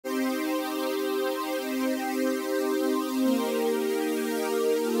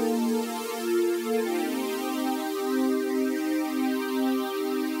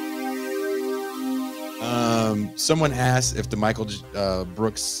Someone asked if the Michael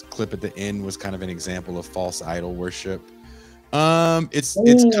Brooks clip at the end was kind of an example of false idol worship. It's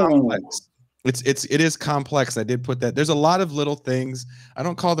complex. It is complex. I did put that. There's a lot of little things. I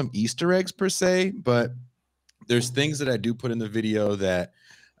don't call them Easter eggs per se, but there's things that I do put in the video that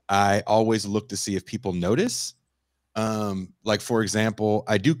I always look to see if people notice. Like for example,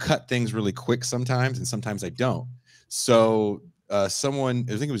 I do cut things really quick sometimes, and sometimes I don't. So someone,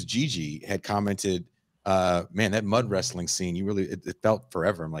 I think it was Gigi, had commented, man, that mud wrestling scene, you really, it felt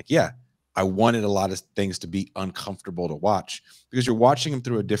forever. I'm like, yeah, I wanted a lot of things to be uncomfortable to watch because you're watching them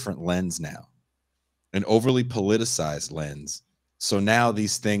through a different lens now, an overly politicized lens. So now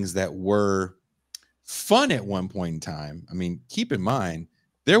these things that were fun at one point in time, I mean, keep in mind,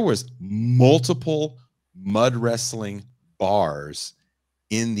 there was multiple mud wrestling bars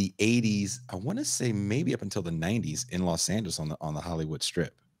in the 80s. I want to say maybe up until the 90s in Los Angeles on the Hollywood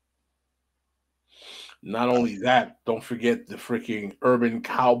Strip. Not only that, don't forget the freaking urban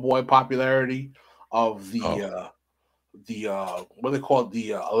cowboy popularity of the what do they call it?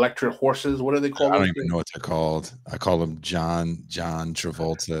 The electric horses. What do they call? I don't even know what they're called. I call them John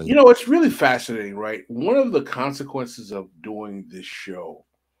Travolta. You know, it's really fascinating, right? One of the consequences of doing this show,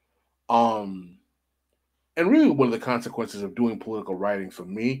 and really one of the consequences of doing political writing for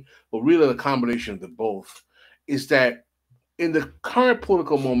me, but really the combination of the both, is that in the current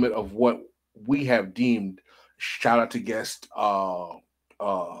political moment of what we have deemed, shout out to guest Anton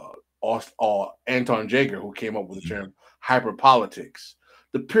Jaeger, who came up with the term hyperpolitics,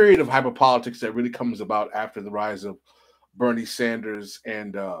 the period of hyperpolitics that really comes about after the rise of Bernie Sanders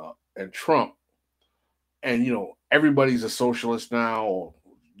and Trump, and you know, everybody's a socialist now, or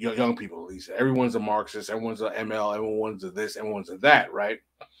young people at least. Everyone's a Marxist, everyone's a ML, everyone's a this, everyone's a that, right?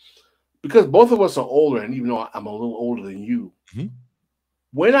 Because both of us are older, and even though I'm a little older than you,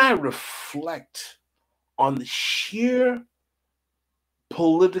 when I reflect on the sheer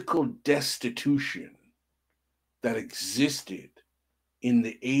political destitution that existed in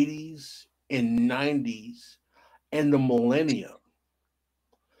the 80s and 90s and the millennium,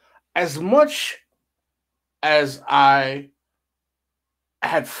 as much as I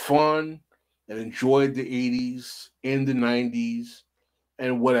had fun and enjoyed the 80s and the 90s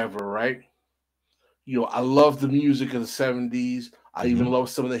and whatever, right? You know, I love the music of the 70s. I even love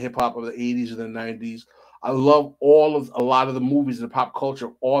some of the hip hop of the 80s and the 90s. I love a lot of the movies and the pop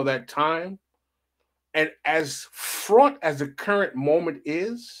culture all that time. And as fraught as the current moment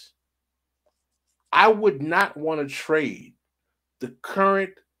is, I would not want to trade the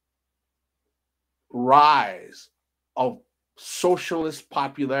current rise of socialist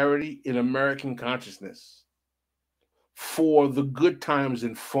popularity in American consciousness for the good times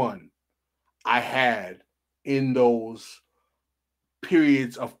and fun I had in those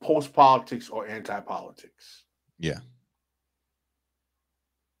periods of post-politics or anti-politics. Yeah.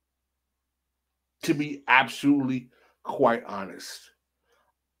 To be absolutely quite honest,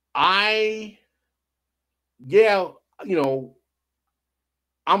 you know,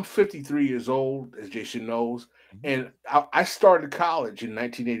 I'm 53 years old, as Jason knows, and I started college in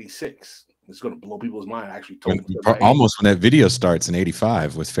 1986. It's going to blow people's mind. I actually told them almost when that video starts in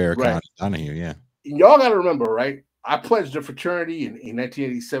 85 with Farrakhan and Donahue. Yeah. Y'all got to remember, right? I pledged a fraternity in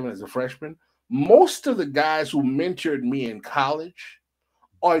 1987 as a freshman. Most of the guys who mentored me in college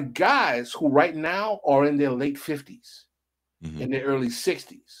are guys who right now are in their late 50s, in their early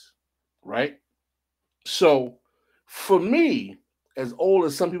 60s, right? So for me, as old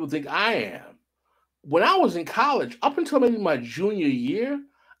as some people think I am, when I was in college, up until maybe my junior year,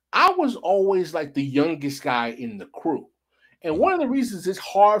 I was always like the youngest guy in the crew. And one of the reasons it's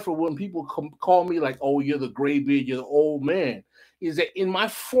hard for when people call me like, oh, you're the gray beard, you're the old man, is that in my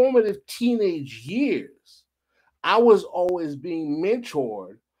formative teenage years, I was always being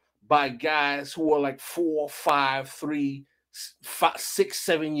mentored by guys who were like 4, 5, 3, 5, 6,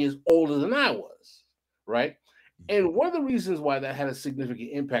 7 years older than I was, right? And one of the reasons why that had a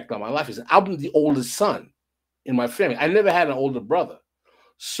significant impact on my life is that I'm the oldest son in my family. I never had an older brother.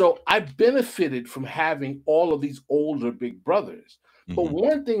 So I benefited from having all of these older big brothers. But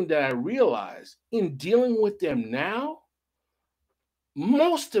one thing that I realized in dealing with them now,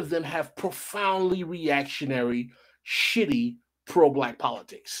 most of them have profoundly reactionary, shitty pro-Black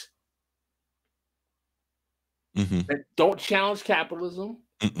politics that don't challenge capitalism,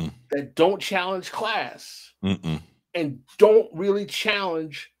 that don't challenge class, and don't really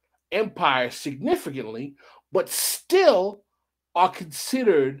challenge empire significantly, but still are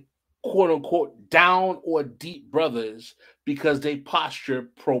considered quote unquote down or deep brothers because they posture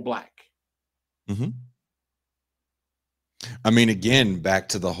pro-Black. I mean, again, back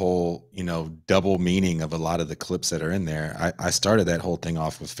to the whole, double meaning of a lot of the clips that are in there. I started that whole thing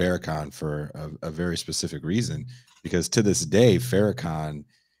off with Farrakhan for a very specific reason, because to this day, Farrakhan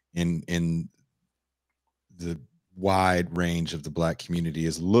in the wide range of the Black community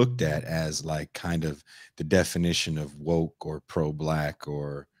is looked at as like kind of the definition of woke or pro-Black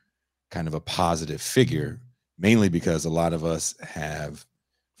or kind of a positive figure, mainly because a lot of us have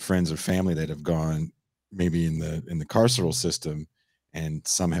friends or family that have gone maybe in the carceral system, and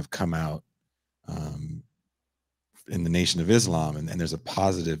some have come out in the Nation of Islam, and there's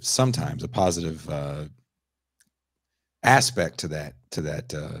sometimes a positive aspect to that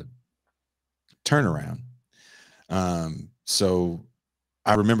turnaround. So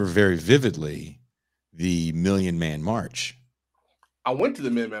I remember very vividly the Million Man March. I went to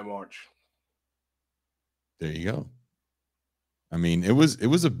the Million Man March. There you go. I mean, it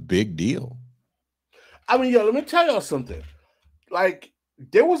was a big deal. I mean, let me tell y'all something. Like,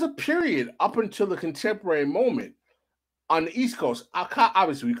 there was a period up until the contemporary moment on the East Coast.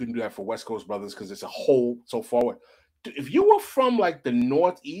 Obviously, we couldn't do that for West Coast brothers because it's a whole so far away. If you were from like the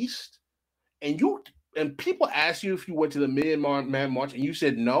Northeast and people asked you if you went to the Million Man March and you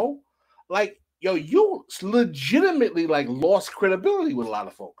said no, like, yo, you legitimately like lost credibility with a lot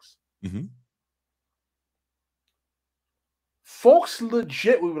of folks. Mm-hmm. Folks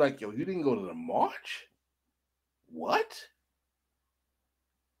legit, we were like, yo, you didn't go to the march? What?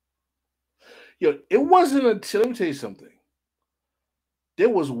 Yo, it wasn't until, let me tell you something. There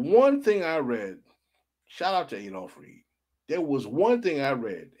was one thing I read. Shout out to Adolph Reed. There was one thing I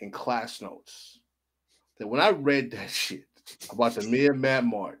read in class notes that when I read that shit about the Million Man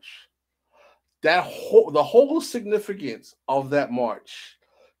March, the whole significance of that march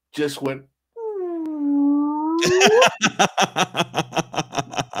just went.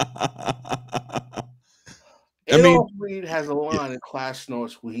 Adolph Reed has a line in class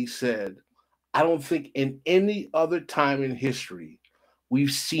notes where he said, I don't think in any other time in history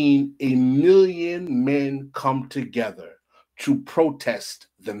we've seen 1 million men come together to protest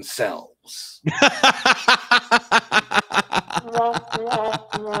themselves.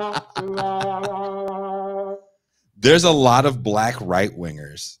 There's a lot of Black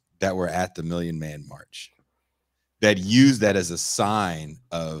right-wingers that were at the Million Man March that use that as a sign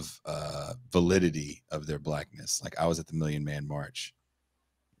of validity of their Blackness. Like, I was at the Million Man March.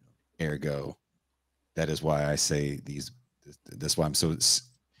 Ergo, that is why I say that's why I'm so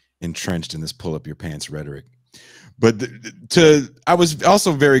entrenched in this pull up your pants rhetoric. But I was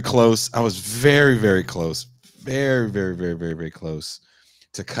also very close. I was very, very close. Very, very, very, very, very close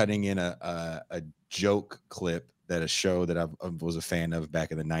to cutting in a joke clip that a show that I was a fan of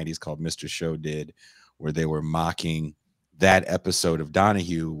back in the 90s called Mr. Show did, where they were mocking that episode of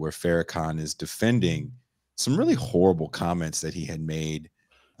Donahue where Farrakhan is defending some really horrible comments that he had made,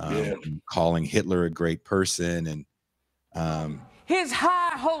 calling Hitler a great person. And His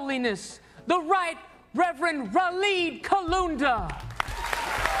High Holiness, the Right Reverend Raleed Kalunda.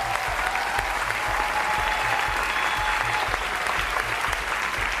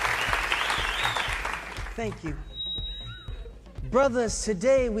 Thank you. Brothers,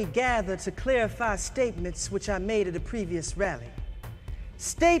 today we gather to clarify statements which I made at a previous rally.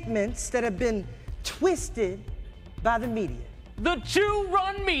 Statements that have been twisted by the media. The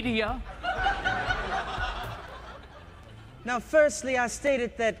Jew-run media. Now, firstly, I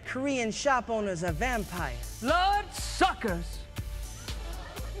stated that Korean shop owners are vampires. Blood suckers.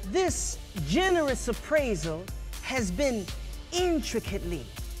 This generous appraisal has been intricately,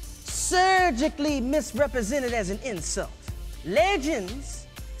 surgically misrepresented as an insult. Legends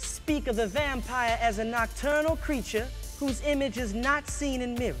speak of the vampire as a nocturnal creature whose image is not seen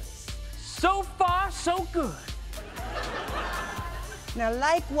in mirrors. So far, so good. Now,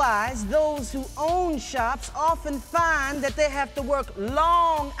 likewise, those who own shops often find that they have to work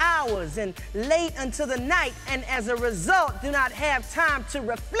long hours and late until the night, and as a result, do not have time to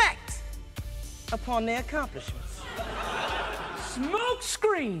reflect upon their accomplishments. Smoke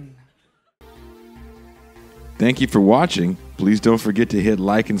screen. thank you for watching. Please don't forget to hit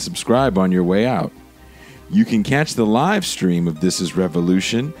like and subscribe on your way out. You can catch the live stream of This Is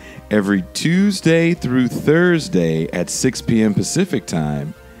Revolution every Tuesday through Thursday at 6 p.m. Pacific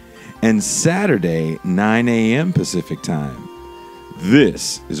Time and Saturday, 9 a.m. Pacific Time.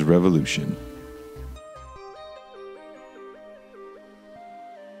 This is Revolution.